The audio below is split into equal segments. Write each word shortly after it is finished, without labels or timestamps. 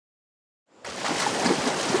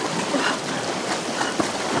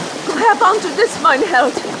Grab onto this, mein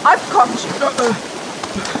Held. I've caught you.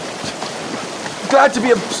 Glad to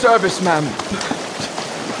be of service, ma'am.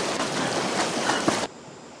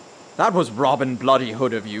 That was Robin Bloody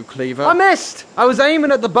Hood of you, Cleaver. I missed! I was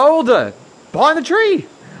aiming at the boulder. Behind the tree.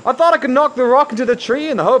 I thought I could knock the rock into the tree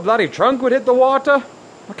and the whole bloody trunk would hit the water.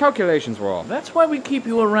 My calculations were off. That's why we keep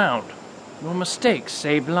you around. Your mistakes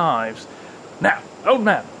saved lives. Now, old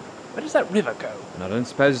man, where does that river go? I don't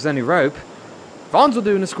suppose there's any rope. Vaughn's will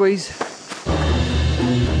do in a squeeze.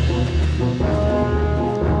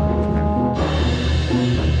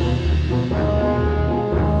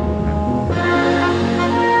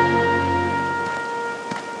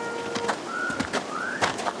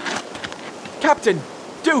 Captain!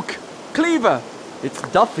 Duke! Cleaver! It's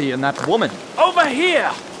Duffy and that woman. Over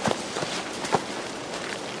here!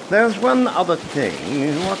 There's one other thing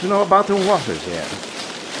you want to know about the waters here.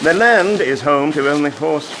 The land is home to only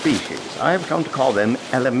 4 species. I've come to call them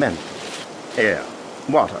elemental. Air,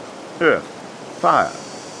 water, earth, fire.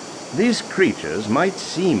 These creatures might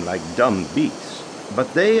seem like dumb beasts,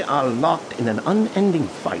 but they are locked in an unending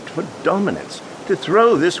fight for dominance, to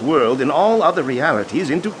throw this world and all other realities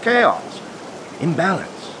into chaos,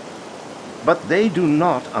 imbalance. But they do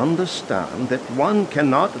not understand that one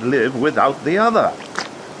cannot live without the other.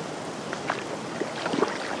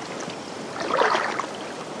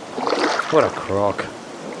 What a crock.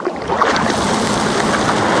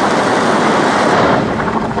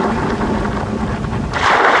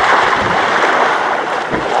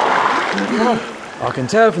 I can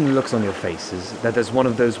tell from the looks on your faces that there's one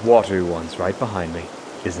of those watery ones right behind me,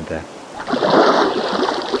 isn't there?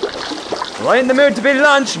 Right in the mood to be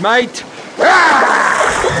lunch, mate!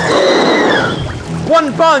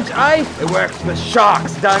 One punch, eh? It works for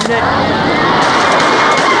sharks, doesn't it?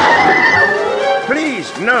 Please,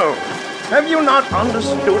 no. Have you not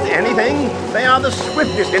understood anything? They are the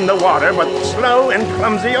swiftest in the water, but slow and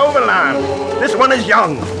clumsy over land. This one is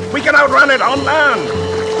young. We can outrun it on land.